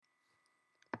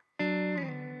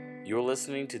You're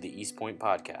listening to the East Pointe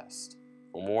Podcast.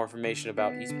 For more information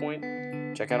about East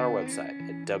Pointe, check out our website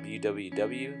at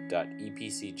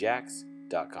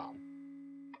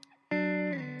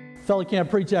www.epcjax.com. Fellow can't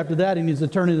preach after that. He needs to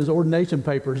turn in his ordination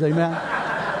papers. Amen.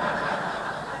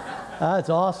 That's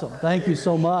awesome. Thank you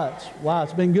so much. Wow,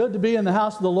 it's been good to be in the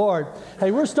house of the Lord. Hey,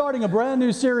 we're starting a brand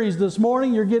new series this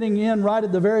morning. You're getting in right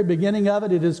at the very beginning of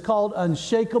it. It is called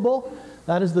UNSHAKEABLE.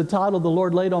 That is the title the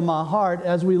Lord laid on my heart.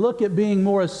 As we look at being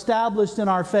more established in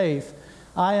our faith,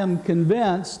 I am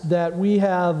convinced that we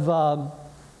have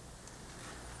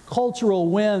cultural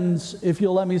winds, if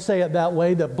you'll let me say it that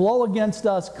way, that blow against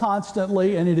us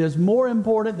constantly, and it is more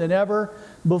important than ever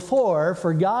before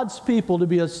for God's people to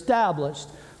be established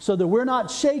so that we're not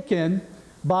shaken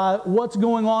by what's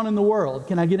going on in the world.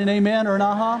 Can I get an amen or an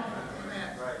aha?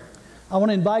 Amen. I want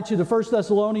to invite you to 1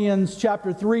 Thessalonians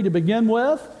chapter 3 to begin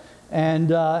with.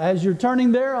 And as you're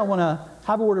turning there, I want to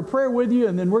have a word of prayer with you,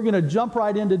 and then we're going to jump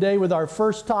right in today with our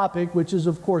first topic, which is,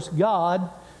 of course, God,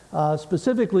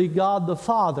 specifically God the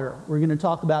Father. We're going to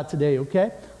talk about today,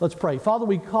 okay? Let's pray. Father,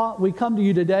 we come to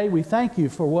you today. We thank you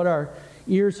for what our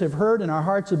ears have heard and our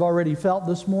hearts have already felt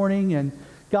this morning. And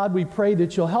God, we pray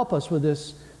that you'll help us with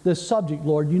this subject,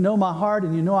 Lord. You know my heart,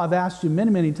 and you know I've asked you many,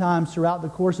 many times throughout the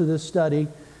course of this study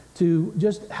to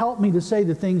just help me to say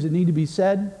the things that need to be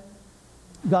said.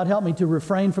 God, help me to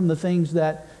refrain from the things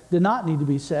that did not need to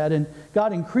be said. And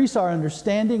God, increase our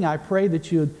understanding. I pray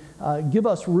that you would give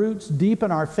us roots deep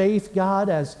in our faith, God,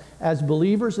 as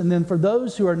believers. And then for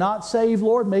those who are not saved,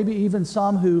 Lord, maybe even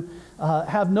some who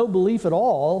have no belief at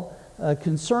all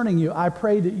concerning you, I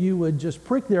pray that you would just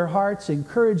prick their hearts,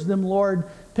 encourage them, Lord,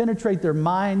 penetrate their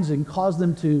minds, and cause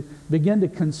them to begin to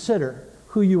consider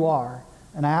who you are.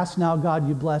 And I ask now, God,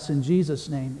 you bless in Jesus'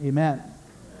 name. Amen.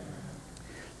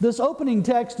 This opening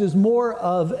text is more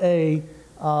of a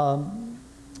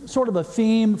sort of a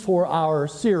theme for our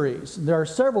series. There are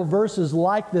several verses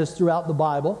like this throughout the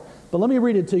Bible, but let me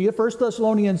read it to you. 1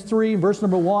 Thessalonians 3, verse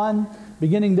number 1,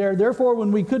 beginning there. Therefore,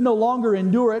 when we could no longer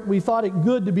endure it, we thought it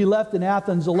good to be left in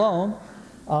Athens alone,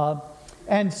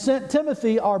 and sent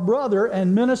Timothy, our brother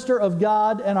and minister of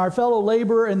God and our fellow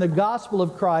laborer in the gospel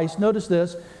of Christ, notice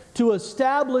this, to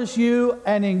establish you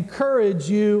and encourage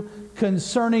you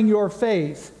concerning your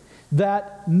faith,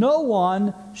 that no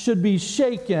one should be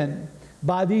shaken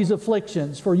by these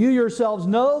afflictions. For you yourselves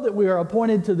know that we are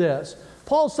appointed to this.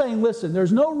 Paul's saying, listen,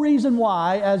 there's no reason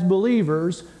why, as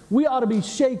believers, we ought to be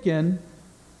shaken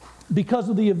because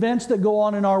of the events that go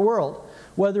on in our world,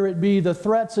 whether it be the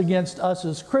threats against us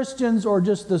as Christians or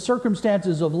just the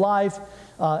circumstances of life.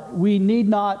 We need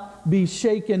not be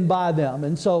shaken by them.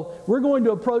 And so we're going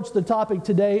to approach the topic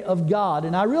today of God.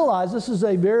 And I realize this is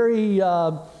a very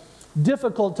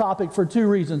difficult topic for two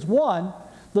reasons. One,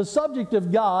 the subject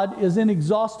of God is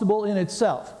inexhaustible in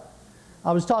itself.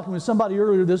 I was talking with somebody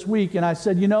earlier this week, and I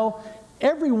said, you know,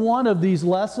 every one of these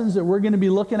lessons that we're going to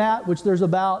be looking at, which there's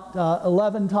about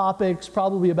 11 topics,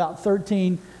 probably about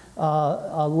 13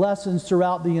 lessons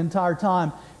throughout the entire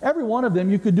time, every one of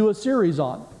them you could do a series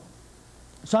on.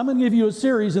 So I'm going to give you a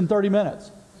series in 30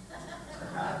 minutes.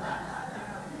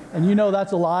 And you know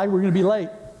that's a lie. We're going to be late.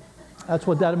 That's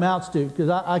what that amounts to, because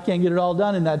I can't get it all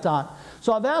done in that time.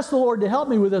 So I've asked the Lord to help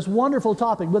me with this wonderful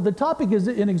topic. But the topic is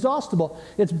inexhaustible.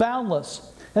 It's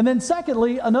boundless. And then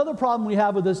secondly, another problem we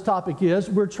have with this topic is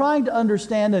we're trying to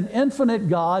understand an infinite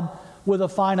God with a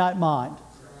finite mind.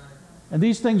 And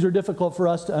these things are difficult for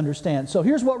us to understand. So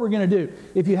here's what we're going to do.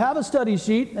 If you have a study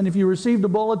sheet, and if you received a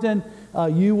bulletin,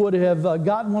 you would have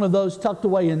gotten one of those tucked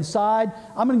away inside.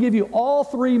 I'm going to give you all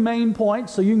three main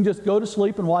points so you can just go to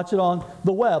sleep and watch it on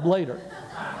the web later.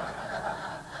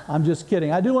 I'm just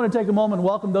kidding. I do want to take a moment and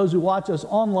welcome those who watch us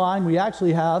online. We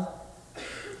actually have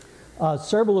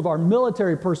several of our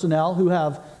military personnel who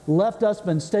have left us,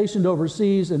 been stationed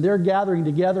overseas, and they're gathering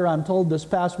together. I'm told this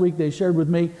past week they shared with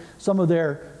me some of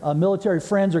their military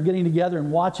friends are getting together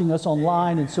and watching us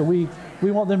online, and so we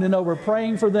want them to know we're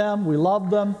praying for them, we love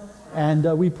them, and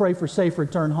we pray for safe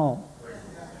return home.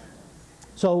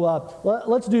 So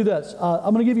let's do this.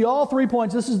 I'm going to give you all 3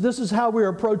 points. This is how we're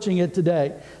approaching it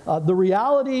today. The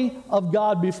reality of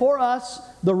God before us,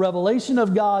 the revelation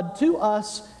of God to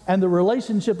us, and the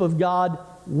relationship of God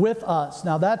with us.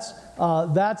 Now that's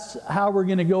how we're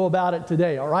going to go about it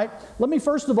today, all right? Let me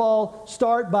first of all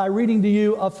start by reading to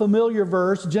you a familiar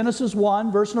verse, Genesis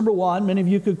 1, verse number 1. Many of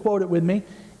you could quote it with me.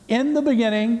 In the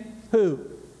beginning, who?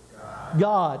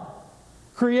 God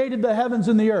created the heavens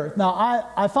and the earth. Now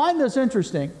I find this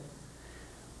interesting,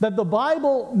 that the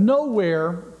Bible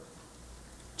nowhere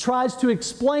tries to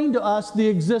explain to us the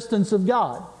existence of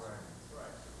God.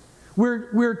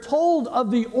 We're told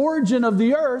of the origin of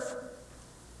the earth,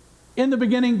 In the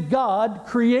beginning, God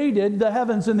created the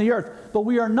heavens and the earth. But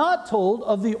we are not told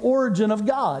of the origin of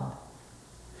God.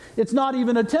 It's not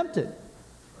even attempted.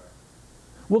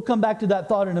 We'll come back to that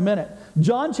thought in a minute.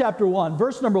 John chapter 1,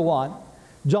 verse number 1.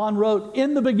 John wrote,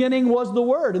 "In the beginning was the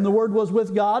Word, and the Word was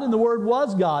with God, and the Word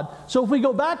was God." So if we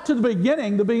go back to the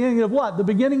beginning of what? The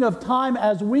beginning of time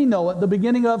as we know it, the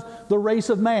beginning of the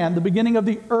race of man, the beginning of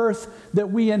the earth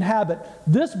that we inhabit.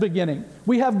 This beginning,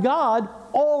 we have God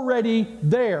already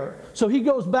there. So He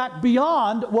goes back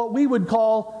beyond what we would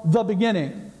call the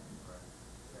beginning.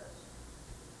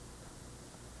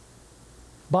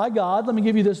 By God, let me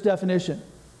give you this definition.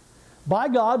 By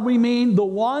God, we mean the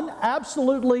one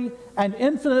absolutely and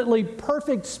infinitely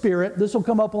perfect Spirit. This will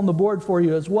come up on the board for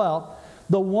you as well.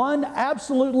 The one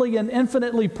absolutely and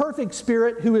infinitely perfect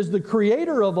Spirit who is the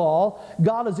creator of all.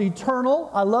 God is eternal.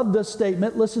 I love this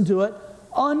statement. Listen to it.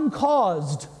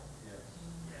 Uncaused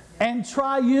and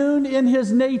triune in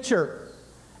His nature.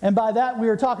 And by that we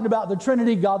are talking about the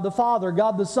Trinity, God the Father,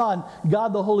 God the Son,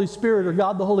 God the Holy Spirit, or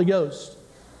God the Holy Ghost.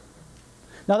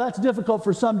 Now that's difficult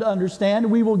for some to understand.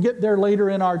 We will get there later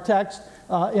in our text,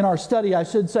 in our study, I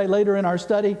should say, later in our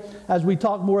study, as we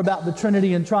talk more about the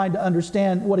Trinity and trying to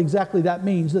understand what exactly that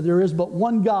means, that there is but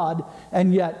one God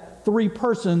and yet three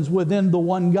persons within the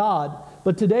one God.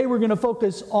 But today we're going to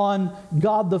focus on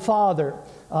God the Father,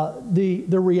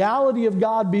 the reality of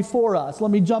God before us. Let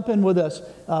me jump in with this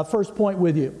first point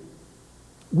with you.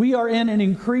 We are in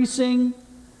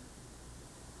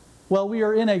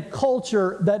a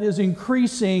culture that is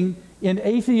increasing in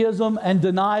atheism and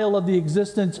denial of the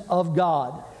existence of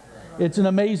God. It's an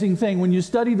amazing thing. When you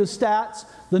study the stats,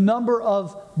 the number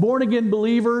of born-again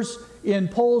believers in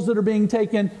polls that are being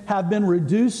taken have been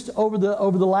reduced over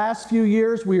the last few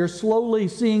years. We are slowly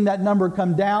seeing that number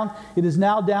come down. It is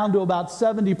now down to about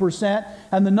 70%.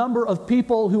 And the number of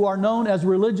people who are known as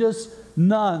religious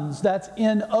nuns, that's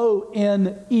N-O-N-E-S,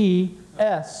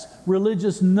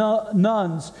 religious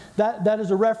nuns. That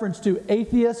is a reference to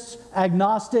atheists,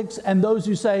 agnostics, and those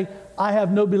who say, I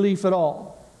have no belief at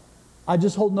all. I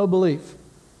just hold no belief.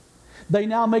 They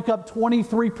now make up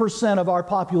 23% of our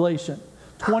population.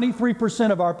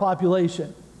 23% of our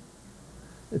population.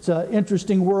 It's an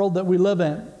interesting world that we live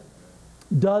in.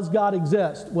 Does God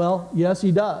exist? Well, yes,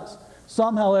 He does.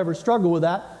 Some, however, struggle with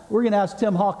that. We're going to ask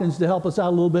Tim Hawkins to help us out a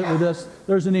little bit with this.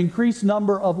 There's an increased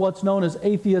number of what's known as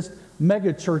atheist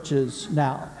megachurches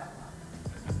now.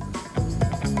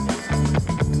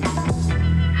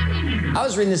 I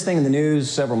was reading this thing in the news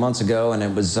several months ago, and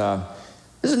it was a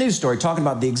news story talking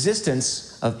about the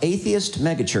existence of atheist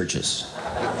megachurches.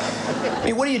 I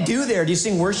mean, what do you do there? Do you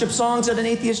sing worship songs at an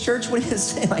atheist church? What do you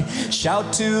say? Like,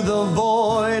 shout to the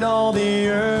void, all the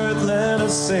earth, let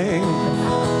us sing.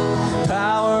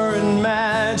 Power and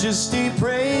majesty,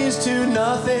 praise to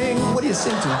nothing. What do you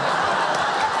sing to?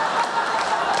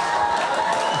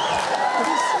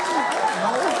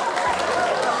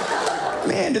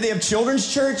 Man, do they have children's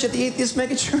church at the atheist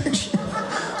megachurch?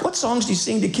 What songs do you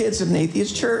sing to kids at an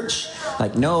atheist church?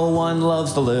 Like, no one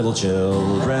loves the little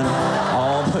children,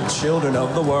 all the children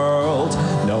of the world.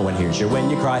 No one hears you when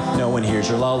you cry, no one hears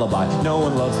your lullaby. No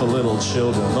one loves the little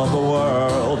children of the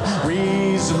world.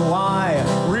 Reason why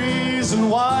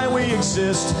we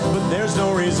exist, but there's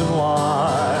no reason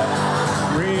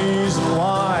why. Reason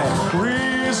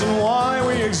why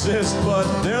we exist,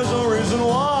 but there's no reason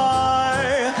why.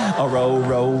 A row,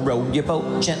 row, row your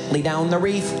boat gently down the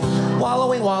reef.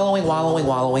 Wallowing, wallowing, wallowing,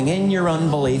 wallowing in your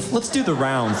unbelief. Let's do the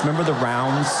rounds. Remember the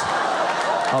rounds?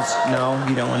 No,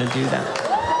 you don't want to do that.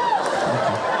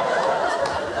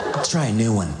 Okay. Let's try a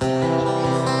new one.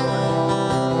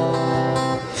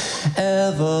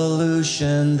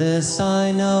 Evolution, this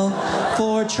I know,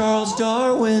 for Charles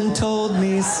Darwin told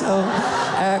me so.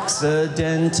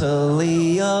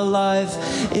 Accidentally alive,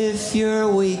 if you're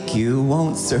weak, you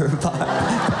won't survive.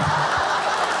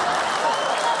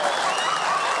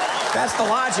 That's the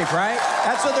logic, right?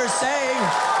 That's what they're saying.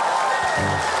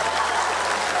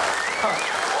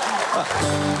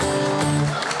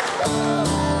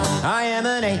 I am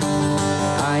an A.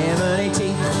 I am an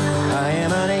A-T. I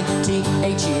am an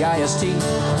A-T-H-E-I-S-T.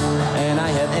 And I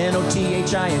have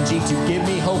N-O-T-H-I-N-G to give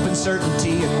me hope and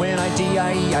certainty. And when I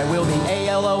D-I-E, I will be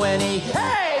A-L-O-N-E.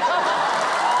 Hey!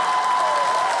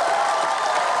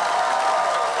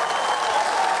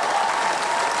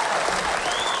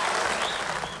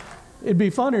 It'd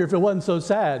be funnier if it wasn't so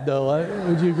sad, though.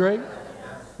 Would you agree?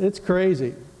 It's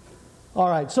crazy. All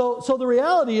right, so the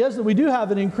reality is that we do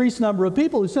have an increased number of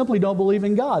people who simply don't believe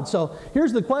in God. So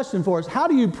here's the question for us. How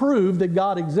do you prove that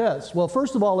God exists? Well,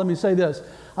 first of all, let me say this.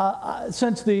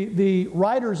 Since the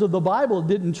writers of the Bible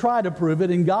didn't try to prove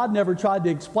it and God never tried to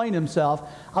explain himself,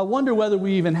 I wonder whether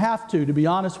we even have to be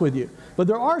honest with you. But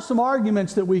there are some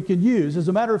arguments that we could use. As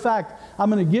a matter of fact, I'm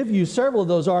going to give you several of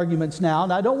those arguments now,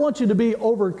 and I don't want you to be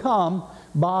overcome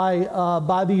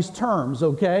by these terms,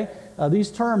 okay?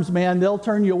 These terms, man, they'll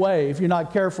turn you away if you're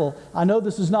not careful. I know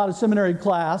this is not a seminary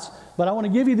class, but I want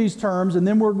to give you these terms, and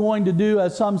then we're going to do,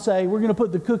 as some say, we're going to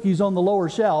put the cookies on the lower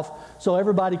shelf so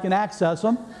everybody can access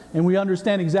them, and we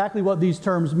understand exactly what these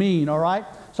terms mean, all right?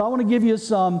 So I want to give you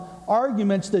some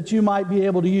arguments that you might be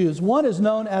able to use. One is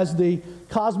known as the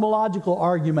cosmological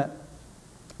argument.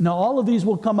 Now, all of these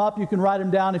will come up. You can write them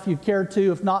down if you care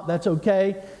to. If not, that's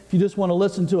okay, if you just want to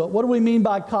listen to it. What do we mean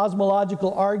by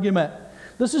cosmological argument?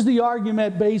 This is the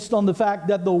argument based on the fact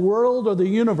that the world or the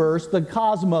universe, the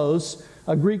cosmos,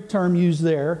 a Greek term used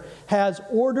there, has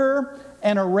order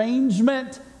and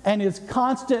arrangement and is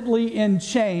constantly in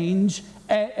change,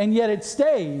 and yet it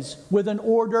stays with an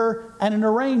order and an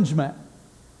arrangement.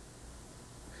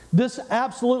 This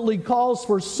absolutely calls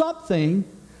for something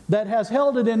that has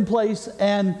held it in place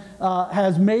and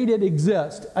has made it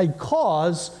exist, a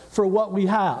cause for what we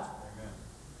have. Amen.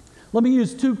 Let me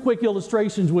use two quick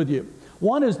illustrations with you.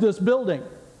 One is this building.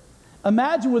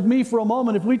 Imagine with me for a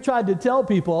moment if we tried to tell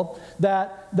people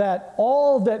that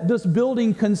all that this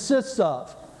building consists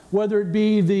of, whether it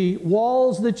be the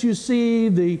walls that you see,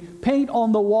 the paint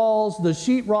on the walls, the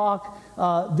sheetrock,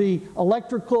 the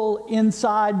electrical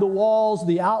inside the walls,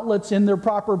 the outlets in their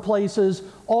proper places,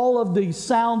 all of the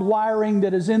sound wiring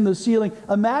that is in the ceiling.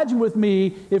 Imagine with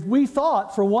me if we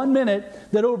thought for 1 minute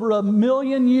that over 1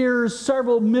 million years,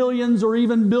 several millions or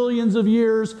even billions of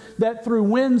years, that through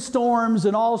windstorms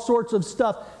and all sorts of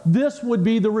stuff, this would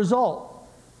be the result.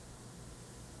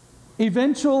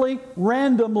 Eventually,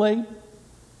 randomly,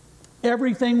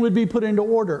 everything would be put into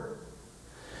order.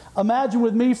 Imagine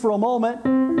with me for a moment.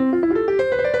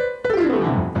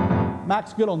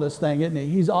 Mac's good on this thing, isn't he?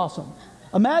 He's awesome.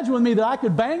 Imagine with me that I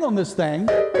could bang on this thing.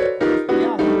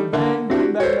 Yeah, bang, bang,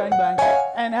 bang, bang, bang.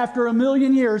 And after 1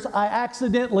 million years, I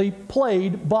accidentally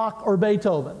played Bach or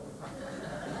Beethoven.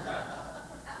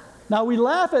 Now, we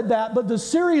laugh at that, but the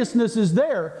seriousness is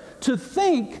there. To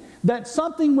think that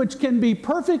something which can be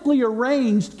perfectly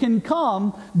arranged can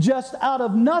come just out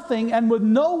of nothing and with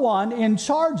no one in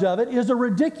charge of it is a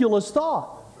ridiculous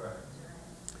thought.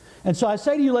 And so I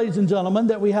say to you, ladies and gentlemen,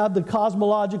 that we have the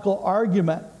cosmological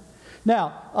argument.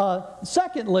 Now,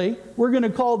 secondly, we're going to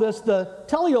call this the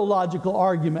teleological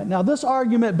argument. Now, this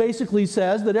argument basically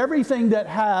says that everything that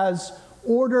has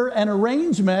order and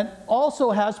arrangement also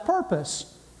has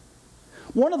purpose.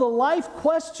 One of the life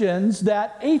questions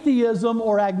that atheism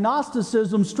or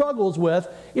agnosticism struggles with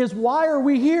is, why are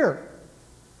we here?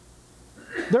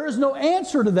 There is no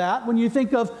answer to that when you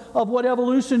think of what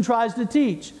evolution tries to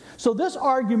teach. So this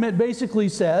argument basically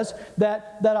says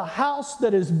that a house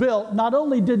that is built not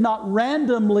only did not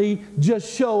randomly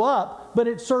just show up, but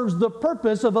it serves the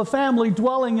purpose of a family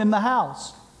dwelling in the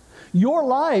house. Your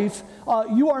life,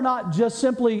 you are not just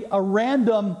simply a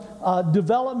random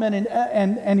development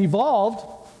and evolved.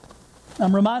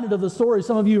 I'm reminded of the story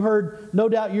some of you heard, no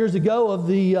doubt, years ago of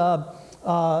the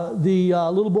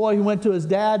little boy who went to his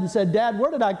dad and said, "Dad,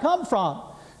 where did I come from?"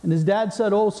 And his dad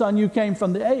said, "Oh, son, you came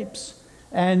from the apes."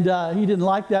 And he didn't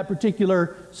like that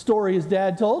particular story his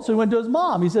dad told, so he went to his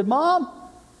mom. He said, "Mom,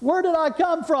 where did I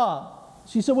come from?"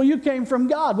 She said, "Well, you came from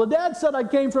God." "Well, Dad said I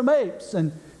came from apes."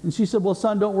 And she said, "Well,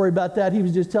 son, don't worry about that. He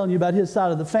was just telling you about his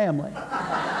side of the family."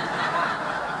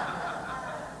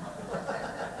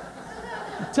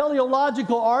 The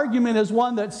teleological argument is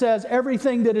one that says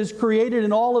everything that is created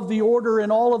in all of the order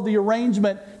and all of the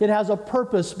arrangement, it has a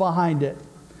purpose behind it.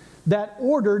 That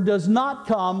order does not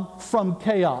come from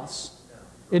chaos.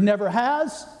 It never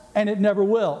has, and it never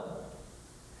will.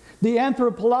 The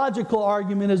anthropological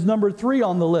argument is number 3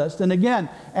 on the list. And again,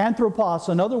 anthropos,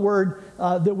 another word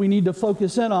that we need to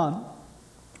focus in on.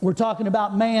 We're talking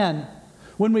about man.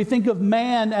 When we think of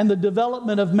man and the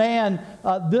development of man,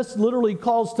 this literally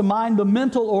calls to mind the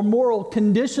mental or moral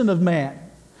condition of man.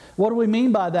 What do we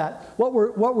mean by that? What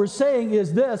we're saying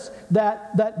is this,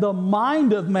 that the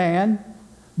mind of man,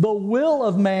 the will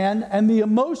of man, and the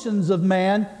emotions of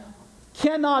man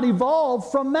cannot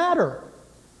evolve from matter.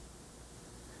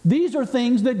 These are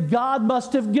things that God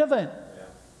must have given.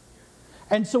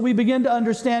 And so we begin to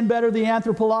understand better the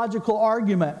anthropological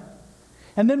argument.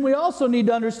 And then we also need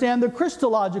to understand the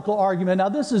Christological argument. Now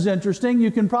this is interesting.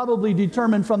 You can probably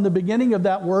determine from the beginning of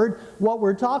that word what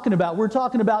we're talking about. We're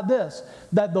talking about this,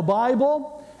 that the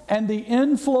Bible and the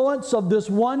influence of this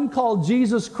one called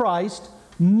Jesus Christ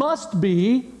must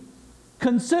be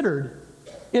considered.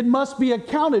 It must be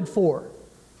accounted for.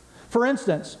 For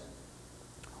instance,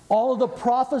 all of the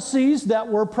prophecies that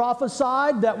were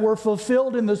prophesied, that were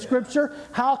fulfilled in the Scripture,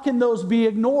 how can those be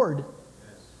ignored?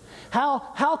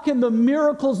 How can the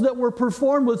miracles that were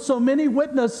performed with so many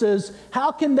witnesses,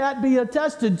 how can that be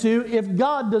attested to if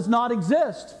God does not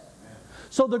exist?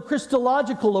 So the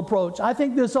Christological approach. I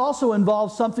think this also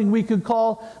involves something we could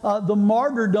call the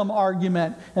martyrdom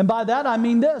argument. And by that I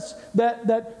mean this,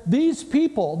 that these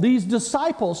people, these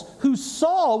disciples who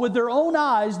saw with their own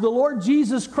eyes the Lord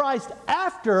Jesus Christ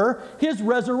after His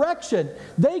resurrection,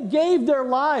 they gave their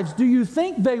lives. Do you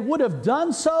think they would have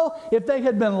done so if they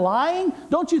had been lying?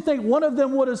 Don't you think one of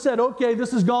them would have said, okay,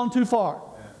 this has gone too far?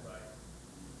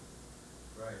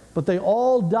 But they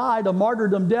all died a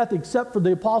martyrdom death except for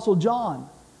the Apostle John.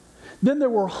 Then there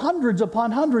were hundreds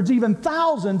upon hundreds, even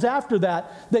thousands after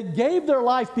that gave their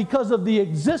life because of the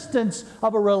existence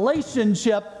of a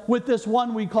relationship with this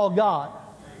one we call God.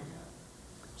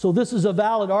 So this is a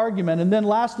valid argument. And then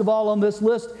last of all on this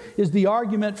list is the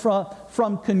argument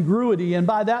from congruity. And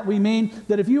by that we mean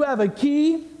that if you have a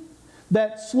key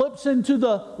that slips into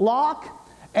the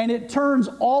lock and it turns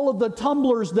all of the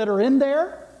tumblers that are in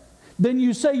there, then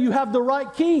you say you have the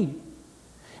right key.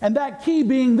 And that key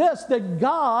being this, that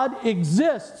God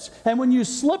exists. And when you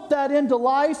slip that into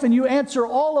life and you answer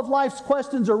all of life's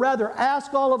questions, or rather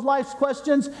ask all of life's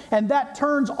questions, and that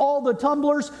turns all the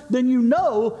tumblers, then you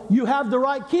know you have the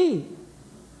right key.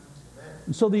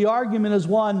 And so the argument is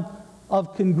one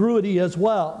of congruity as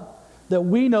well, that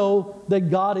we know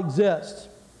that God exists.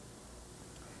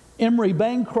 Emery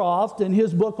Bancroft, in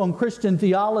his book on Christian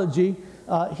theology,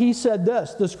 he said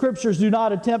this: the Scriptures do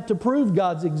not attempt to prove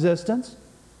God's existence.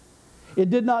 It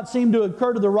did not seem to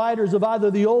occur to the writers of either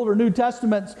the Old or New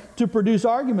Testaments to produce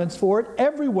arguments for it.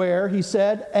 Everywhere, he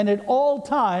said, and at all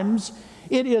times,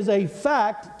 it is a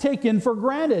fact taken for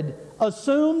granted,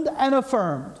 assumed and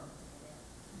affirmed.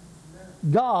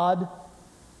 God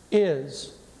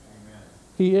is.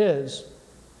 He is.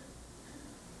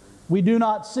 We do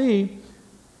not see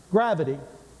gravity,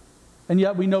 and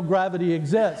yet we know gravity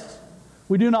exists.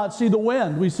 We do not see the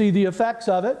wind. We see the effects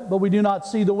of it, but we do not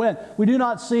see the wind. We do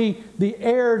not see the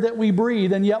air that we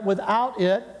breathe, and yet without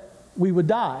it, we would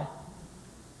die.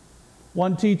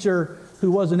 One teacher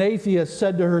who was an atheist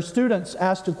said to her students,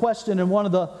 asked a question, and one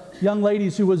of the young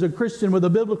ladies who was a Christian with a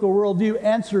biblical worldview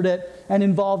answered it and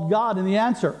involved God in the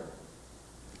answer.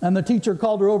 And the teacher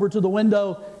called her over to the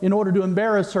window in order to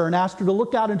embarrass her and asked her to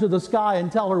look out into the sky and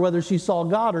tell her whether she saw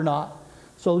God or not.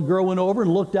 So the girl went over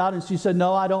and looked out and she said,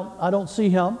 no, I don't see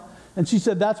Him. And she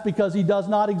said, that's because He does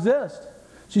not exist.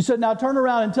 She said, now turn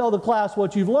around and tell the class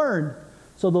what you've learned.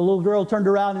 So the little girl turned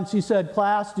around and she said,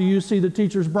 class, do you see the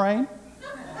teacher's brain?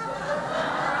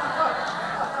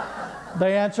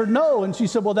 They answered no. And she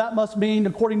said, well, that must mean,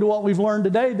 according to what we've learned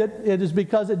today, that it is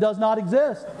because it does not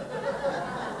exist.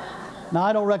 Now,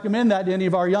 I don't recommend that to any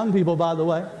of our young people, by the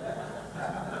way.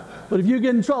 But if you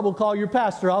get in trouble, call your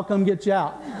pastor. I'll come get you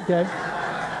out, okay?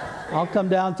 I'll come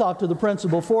down and talk to the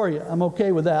principal for you. I'm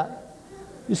okay with that.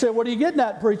 You say, what are you getting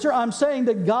at, preacher? I'm saying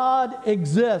that God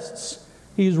exists.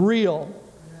 He's real.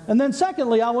 And then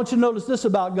secondly, I want you to notice this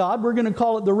about God. We're going to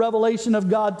call it the revelation of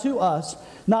God to us.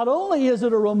 Not only is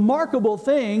it a remarkable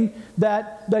thing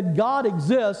that God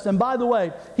exists, and by the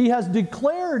way, He has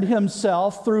declared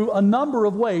Himself through a number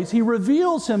of ways. He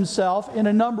reveals Himself in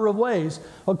a number of ways.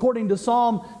 According to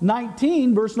Psalm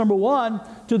 19, verse number 1,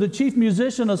 to the chief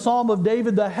musician, a psalm of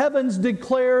David, the heavens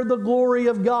declare the glory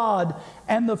of God,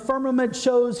 and the firmament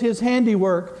shows His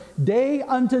handiwork. Day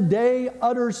unto day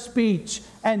utters speech,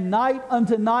 and night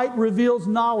unto night reveals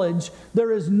knowledge.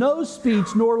 There is no speech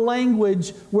nor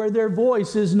language where their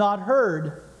voice is not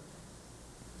heard.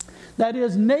 That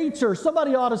is nature.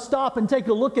 Somebody ought to stop and take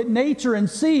a look at nature and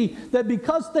see that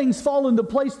because things fall into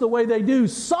place the way they do,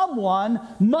 someone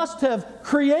must have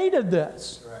created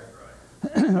this.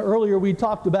 Right. Earlier we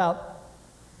talked about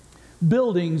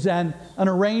buildings and an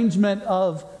arrangement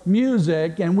of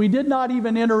music, and we did not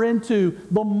even enter into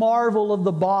the marvel of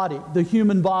the body, the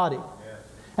human body.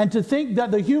 And to think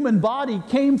that the human body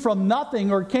came from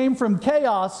nothing, or came from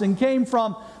chaos, and came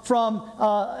from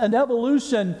an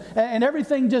evolution, and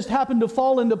everything just happened to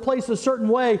fall into place a certain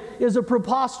way, is a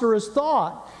preposterous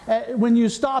thought when you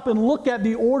stop and look at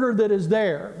the order that is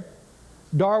there.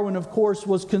 Darwin, of course,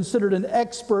 was considered an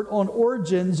expert on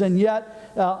origins, and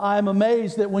yet I'm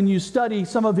amazed that when you study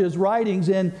some of his writings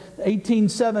in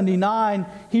 1879,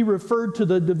 he referred to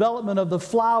the development of the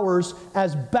flowers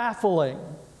as baffling.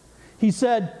 He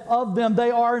said, of them,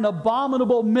 they are an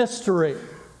abominable mystery.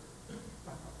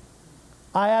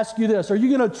 I ask you this, are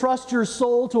you going to trust your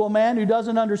soul to a man who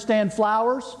doesn't understand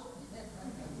flowers?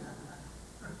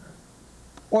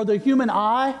 Or the human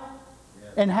eye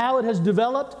and how it has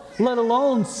developed, let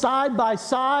alone side by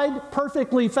side,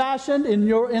 perfectly fashioned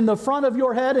in the front of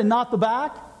your head and not the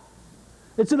back?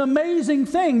 It's an amazing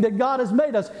thing that God has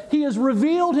made us. He has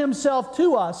revealed Himself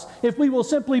to us if we will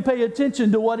simply pay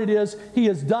attention to what it is He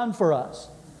has done for us.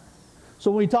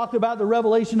 So when we talk about the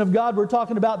revelation of God, we're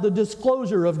talking about the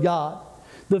disclosure of God.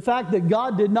 The fact that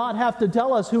God did not have to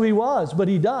tell us who He was, but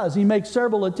He does. He makes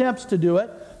several attempts to do it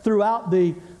throughout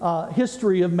the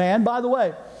history of man. By the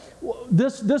way,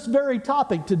 this very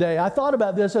topic today, I thought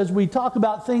about this as we talk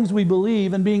about things we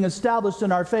believe and being established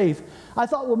in our faith. I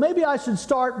thought, well, maybe I should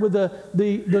start with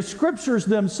the Scriptures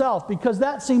themselves, because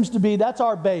that seems to be, that's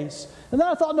our base. And then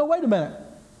I thought, no, wait a minute.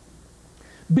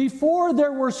 Before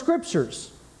there were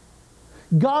Scriptures,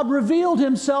 God revealed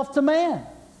Himself to man.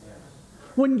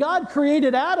 When God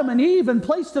created Adam and Eve and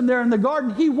placed them there in the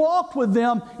garden, He walked with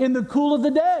them in the cool of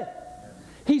the day.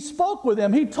 He spoke with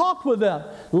them. He talked with them.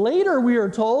 Later, we are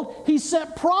told, He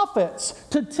sent prophets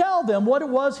to tell them what it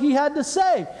was He had to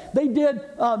say. They did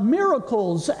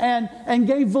miracles and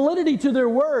gave validity to their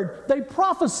word. They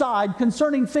prophesied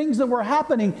concerning things that were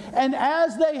happening. And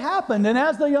as they happened and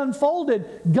as they unfolded,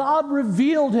 God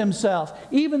revealed Himself.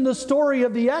 Even the story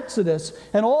of the Exodus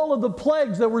and all of the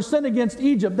plagues that were sent against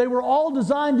Egypt, they were all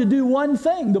designed to do one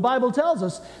thing. The Bible tells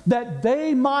us that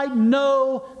they might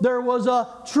know there was a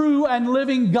true and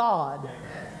living God.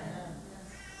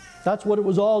 That's what it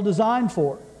was all designed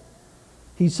for.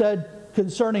 He said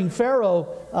concerning Pharaoh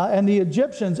and the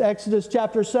Egyptians, Exodus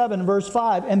chapter 7, verse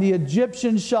 5, and the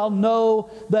Egyptians shall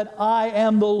know that I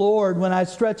am the Lord when I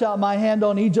stretch out my hand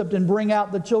on Egypt and bring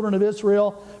out the children of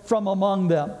Israel from among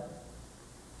them.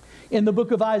 In the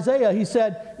book of Isaiah, he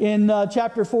said in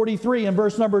chapter 43 and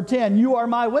verse number 10, you are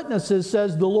my witnesses,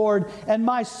 says the Lord, and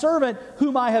my servant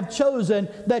whom I have chosen,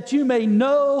 that you may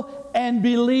know and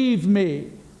believe me.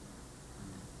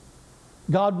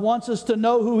 God wants us to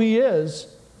know who He is.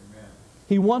 Amen.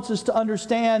 He wants us to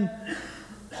understand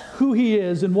who He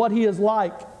is and what He is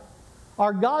like.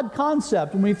 Our God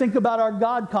concept, when we think about our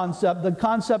God concept, the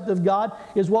concept of God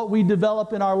is what we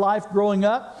develop in our life growing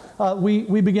up.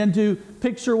 We begin to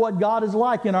picture what God is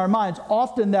like in our minds.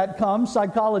 Often that comes,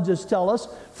 psychologists tell us,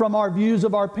 from our views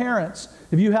of our parents.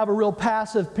 If you have a real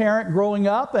passive parent growing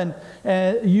up and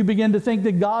you begin to think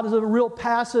that God is a real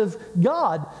passive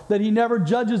God, that He never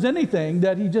judges anything,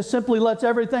 that He just simply lets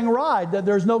everything ride, that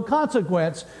there's no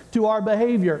consequence to our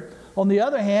behavior. On the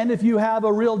other hand, if you have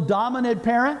a real dominant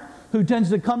parent who tends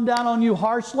to come down on you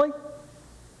harshly,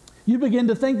 you begin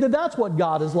to think that that's what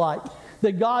God is like.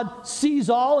 That God sees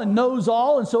all and knows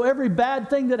all, and so every bad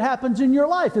thing that happens in your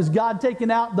life is God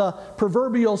taking out the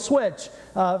proverbial switch.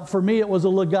 For me, it was a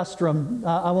ligustrum.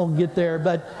 I won't get there,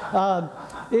 but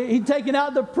He's taking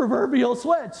out the proverbial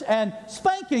switch and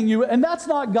spanking you, and that's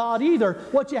not God either.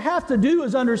 What you have to do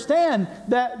is understand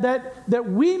that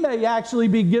we may actually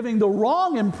be giving the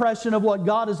wrong impression of what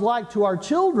God is like to our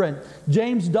children.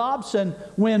 James Dobson,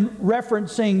 when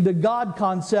referencing the God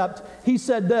concept, he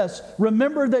said this,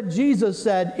 remember that Jesus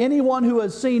said, anyone who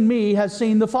has seen me has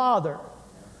seen the Father.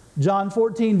 John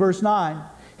 14, verse 9.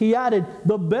 He added,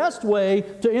 the best way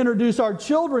to introduce our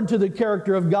children to the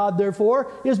character of God, therefore,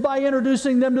 is by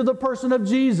introducing them to the person of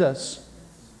Jesus.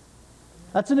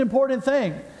 That's an important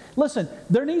thing. Listen,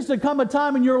 there needs to come a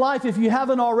time in your life, if you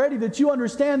haven't already, that you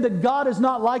understand that God is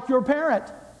not like your parent.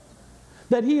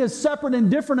 That He is separate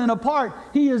and different and apart.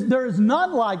 There is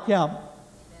none like Him.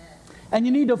 And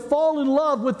you need to fall in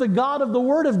love with the God of the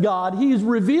Word of God. He has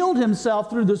revealed Himself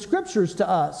through the Scriptures to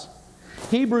us.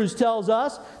 Hebrews tells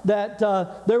us that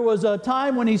there was a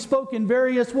time when He spoke in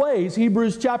various ways.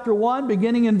 Hebrews chapter 1,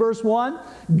 beginning in verse 1,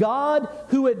 God,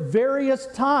 who at various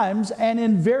times and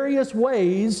in various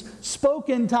ways spoke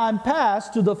in time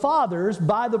past to the fathers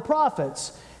by the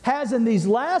prophets, has in these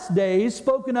last days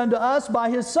spoken unto us by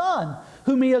His Son,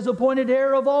 whom He has appointed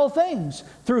heir of all things,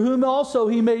 through whom also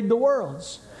He made the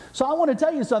worlds. So I want to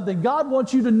tell you something. God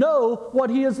wants you to know what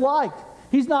He is like.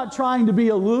 He's not trying to be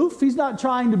aloof. He's not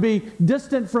trying to be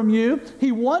distant from you.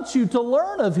 He wants you to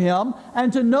learn of Him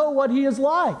and to know what He is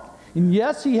like. And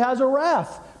yes, He has a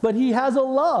wrath, but He has a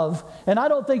love. And I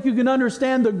don't think you can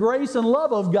understand the grace and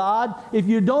love of God if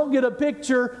you don't get a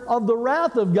picture of the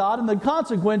wrath of God and the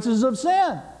consequences of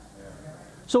sin.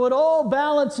 So it all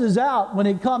balances out when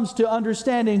it comes to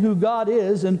understanding who God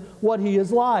is and what He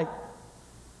is like.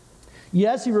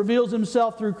 Yes, He reveals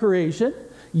Himself through creation.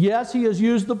 Yes, He has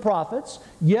used the prophets.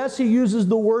 Yes, He uses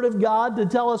the Word of God to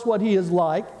tell us what He is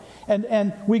like.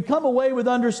 And we come away with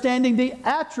understanding the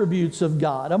attributes of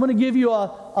God. I'm going to give you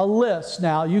a list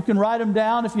now. You can write them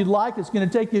down if you'd like. It's going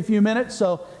to take you a few minutes,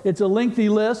 so it's a lengthy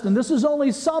list. And this is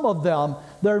only some of them.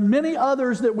 There are many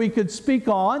others that we could speak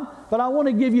on, but I want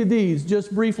to give you these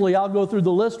just briefly. I'll go through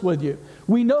the list with you.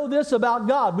 We know this about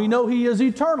God. We know He is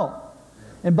eternal.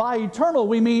 And by eternal,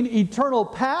 we mean eternal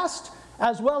past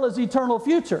as well as eternal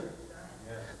future.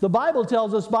 The Bible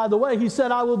tells us, by the way, He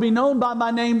said, I will be known by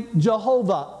my name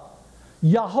Jehovah.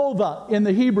 Yehovah in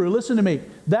the Hebrew, listen to me.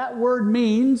 That word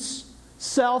means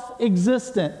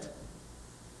self-existent.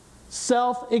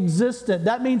 Self-existent.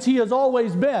 That means He has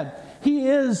always been. He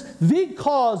is the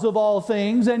cause of all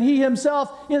things, and He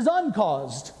Himself is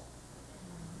uncaused.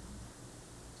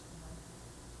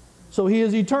 So He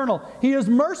is eternal. He is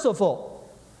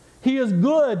merciful. He is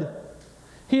good.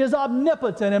 He is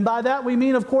omnipotent. And by that we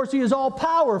mean, of course, He is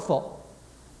all-powerful.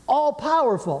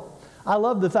 All-powerful. I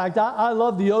love the fact, I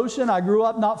love the ocean. I grew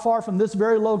up not far from this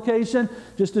very location.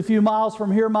 Just a few miles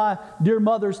from here, my dear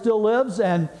mother still lives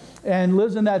and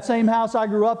lives in that same house I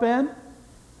grew up in.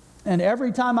 And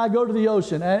every time I go to the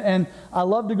ocean, and I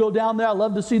love to go down there, I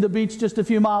love to see the beach just a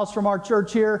few miles from our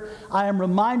church here, I am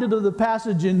reminded of the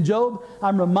passage in Job.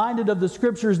 I'm reminded of the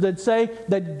scriptures that say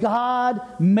that God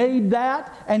made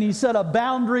that, and He set a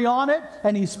boundary on it,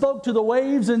 and He spoke to the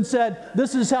waves and said,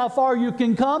 this is how far you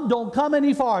can come, don't come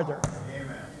any farther.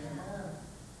 Amen.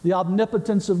 The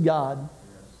omnipotence of God,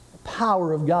 the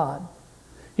power of God.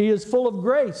 He is full of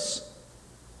grace.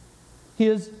 He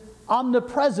is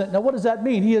omnipresent. Now, what does that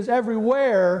mean? He is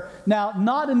everywhere. Now,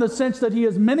 not in the sense that He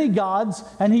has many gods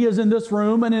and He is in this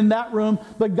room and in that room,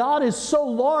 but God is so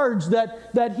large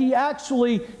that He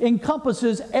actually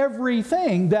encompasses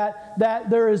everything, that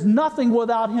there is nothing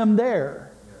without Him there.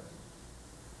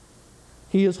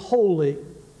 He is holy.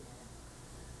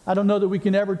 I don't know that we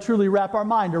can ever truly wrap our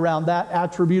mind around that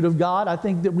attribute of God. I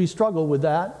think that we struggle with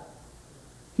that.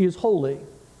 He is holy.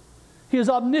 He is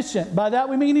omniscient. By that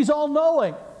we mean He's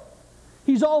all-knowing.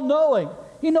 He's all-knowing.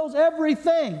 He knows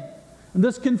everything. And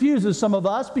this confuses some of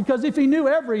us, because if He knew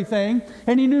everything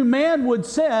and He knew man would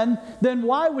sin, then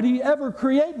why would He ever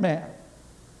create man?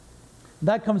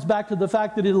 That comes back to the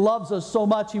fact that He loves us so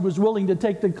much He was willing to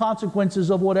take the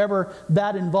consequences of whatever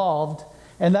that involved.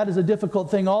 And that is a difficult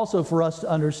thing also for us to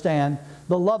understand,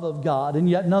 the love of God. And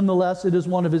yet nonetheless it is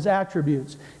one of His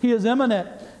attributes. He is immanent.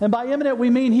 And by immanent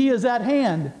we mean He is at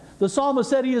hand. The psalmist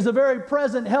said He is a very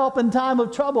present help in time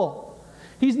of trouble.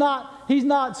 He's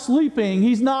not sleeping.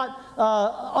 He's not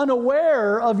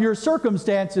unaware of your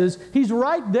circumstances. He's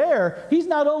right there. He's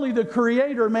not only the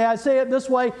creator, may I say it this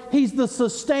way, He's the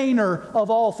sustainer of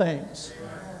all things.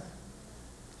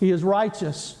 He is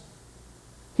righteous.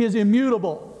 He is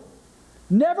immutable.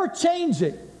 Never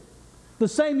changing. The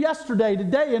same yesterday,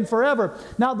 today, and forever.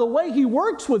 Now, the way He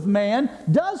works with man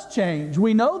does change.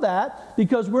 We know that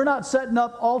because we're not setting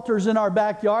up altars in our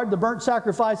backyard. The burnt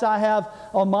sacrifice I have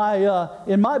on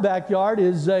in my backyard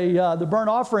is the burnt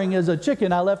offering is a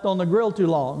chicken I left on the grill too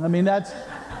long. I mean, that's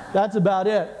about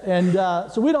it. And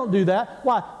so we don't do that.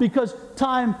 Why? Because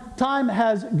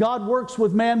God works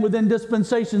with man within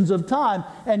dispensations of time,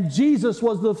 and Jesus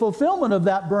was the fulfillment of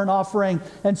that burnt offering.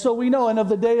 And so we know, and of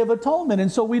the Day of Atonement,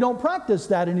 and so we don't practice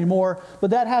that anymore.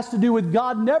 But that has to do with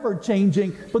God never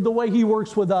changing, but the way He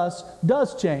works with us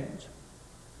does change.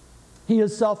 He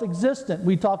is self-existent.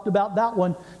 We talked about that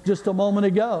one just a moment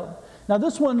ago. Now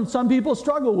this one some people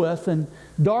struggle with, and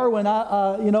Darwin,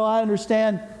 I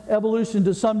understand evolution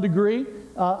to some degree.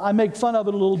 I make fun of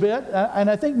it a little bit, and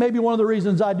I think maybe one of the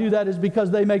reasons I do that is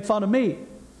because they make fun of me.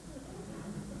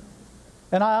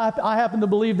 And I happen to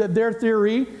believe that their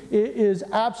theory is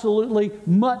absolutely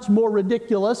much more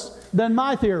ridiculous than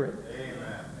my theory.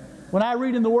 Amen. When I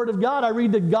read in the Word of God, I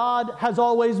read that God has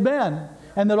always been,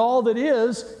 and that all that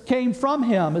is came from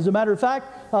Him. As a matter of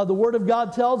fact, the Word of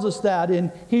God tells us that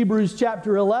in Hebrews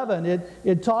chapter 11.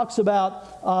 It talks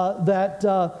about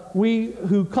that we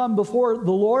who come before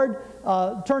the Lord,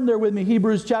 turn there with me,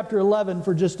 Hebrews chapter 11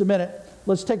 for just a minute.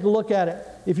 Let's take a look at it.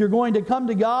 If you're going to come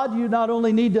to God, you not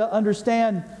only need to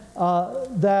understand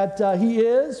that He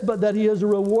is, but that He is a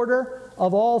rewarder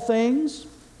of all things.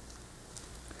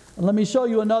 And let me show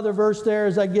you another verse there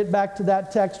as I get back to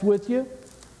that text with you.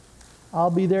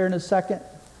 I'll be there in a second.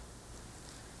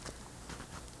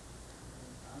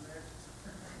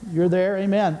 You're there?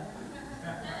 Amen.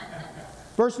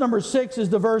 Verse number 6 is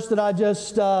the verse that I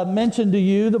just mentioned to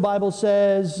you. The Bible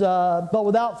says, but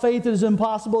without faith it is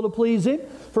impossible to please Him.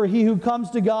 For he who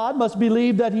comes to God must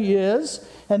believe that He is,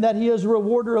 and that He is a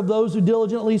rewarder of those who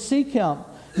diligently seek Him.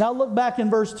 Now look back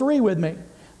in verse 3 with me.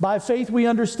 By faith we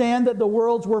understand that the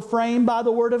worlds were framed by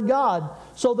the Word of God,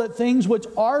 so that things which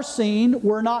are seen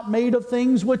were not made of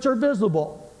things which are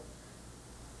visible.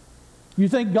 You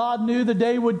think God knew the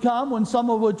day would come when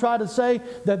someone would try to say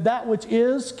that that which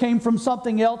is came from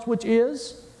something else which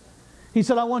is? He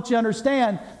said, I want you to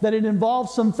understand that it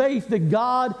involves some faith that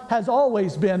God has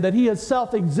always been, that He is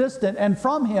self-existent, and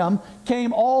from Him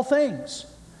came all things.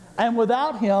 And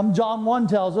without Him, John 1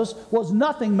 tells us, was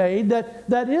nothing made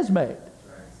that is made.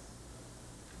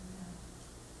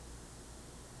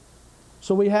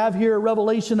 So we have here a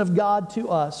revelation of God to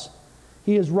us.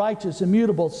 He is righteous,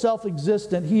 immutable,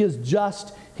 self-existent. He is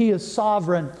just. He is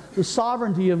sovereign. The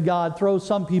sovereignty of God throws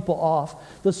some people off.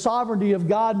 The sovereignty of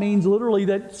God means literally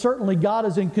that certainly God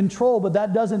is in control, but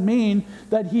that doesn't mean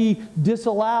that He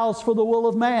disallows for the will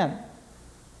of man,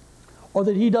 or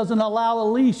that He doesn't allow a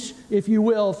leash, if you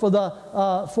will,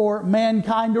 for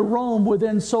mankind to roam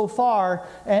within so far.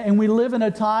 And we live in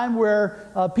a time where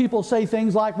people say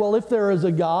things like, well, if there is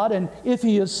a God and if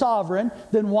He is sovereign,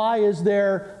 then why is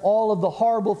there all of the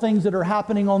horrible things that are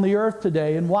happening on the earth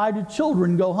today? And why do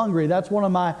children go hungry? That's one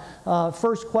of my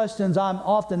first questions I'm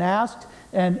often asked.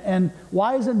 And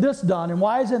why isn't this done? And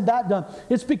why isn't that done?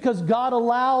 It's because God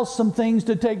allows some things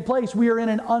to take place. We are in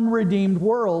an unredeemed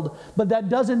world, but that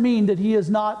doesn't mean that He is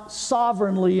not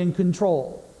sovereignly in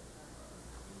control.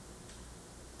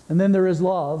 And then there is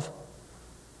love.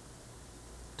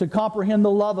 To comprehend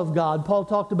the love of God. Paul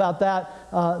talked about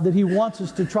that He wants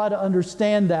us to try to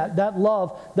understand that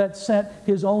love that sent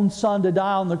His own Son to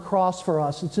die on the cross for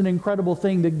us. It's an incredible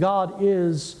thing that God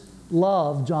is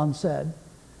love, John said.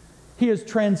 He is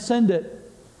transcendent.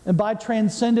 And by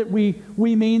transcendent, we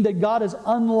mean that God is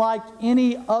unlike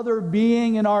any other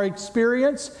being in our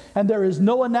experience, and there is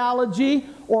no analogy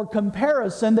or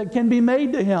comparison that can be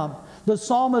made to Him. The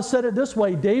psalmist said it this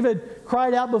way. David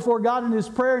cried out before God in his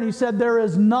prayer, and he said, there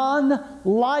is none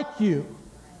like You.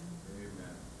 Amen.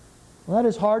 Well, that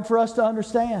is hard for us to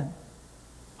understand.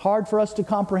 Hard for us to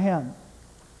comprehend.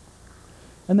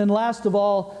 And then last of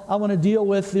all, I want to deal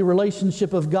with the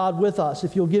relationship of God with us.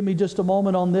 If you'll give me just a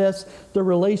moment on this, the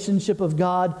relationship of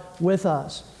God with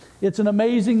us. It's an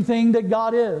amazing thing that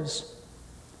God is.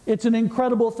 It's an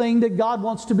incredible thing that God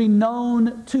wants to be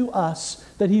known to us,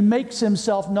 that He makes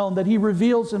Himself known, that He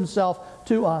reveals Himself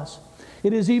to us.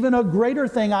 It is even a greater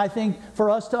thing, I think, for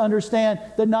us to understand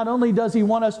that not only does He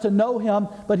want us to know Him,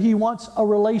 but He wants a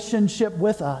relationship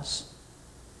with us.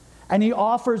 And He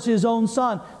offers His own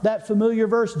Son. That familiar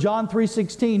verse, John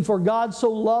 3:16, for God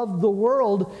so loved the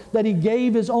world that He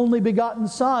gave His only begotten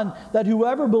Son, that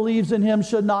whoever believes in Him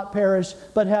should not perish,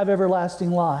 but have everlasting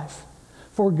life.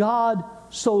 For God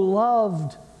so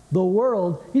loved the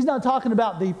world. He's not talking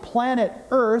about the planet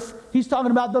Earth. He's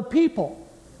talking about the people.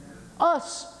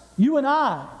 Us, you and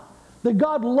I. That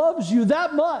God loves you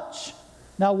that much.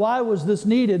 Now, why was this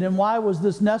needed and why was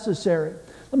this necessary?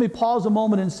 Let me pause a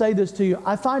moment and say this to you.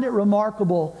 I find it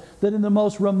remarkable that in the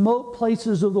most remote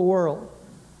places of the world,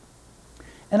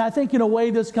 and I think in a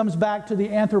way this comes back to the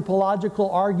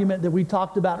anthropological argument that we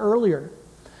talked about earlier.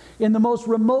 In the most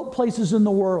remote places in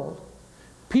the world,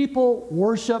 people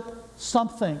worship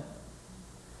something.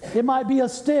 It might be a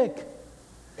stick.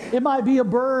 It might be a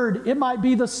bird. It might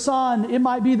be the sun. It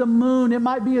might be the moon. It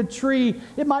might be a tree.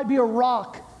 It might be a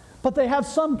rock. But they have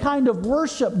some kind of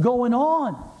worship going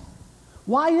on.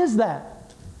 Why is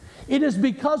that? It is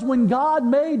because when God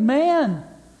made man,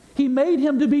 He made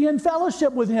him to be in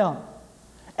fellowship with Him.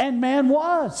 And man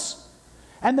was.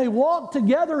 And they walked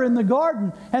together in the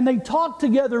garden, and they talked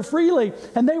together freely,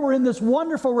 and they were in this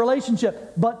wonderful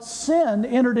relationship. But sin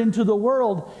entered into the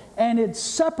world, and it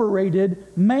separated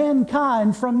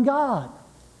mankind from God.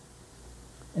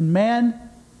 And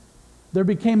there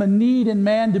became a need in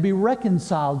man to be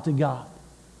reconciled to God.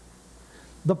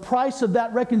 The price of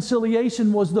that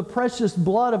reconciliation was the precious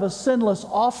blood of a sinless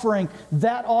offering.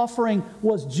 That offering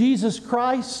was Jesus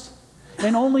Christ.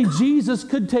 And only Jesus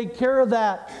could take care of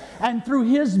that. And through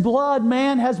His blood,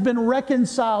 man has been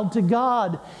reconciled to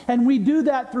God. And we do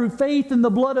that through faith in the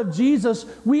blood of Jesus.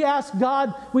 We ask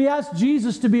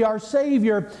Jesus to be our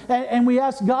Savior. And we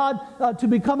ask God to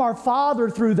become our Father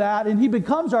through that. And He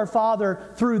becomes our Father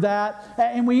through that.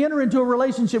 And we enter into a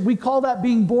relationship. We call that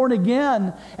being born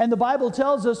again. And the Bible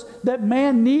tells us that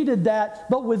man needed that.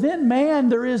 But within man,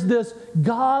 there is this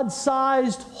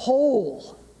God-sized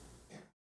hole.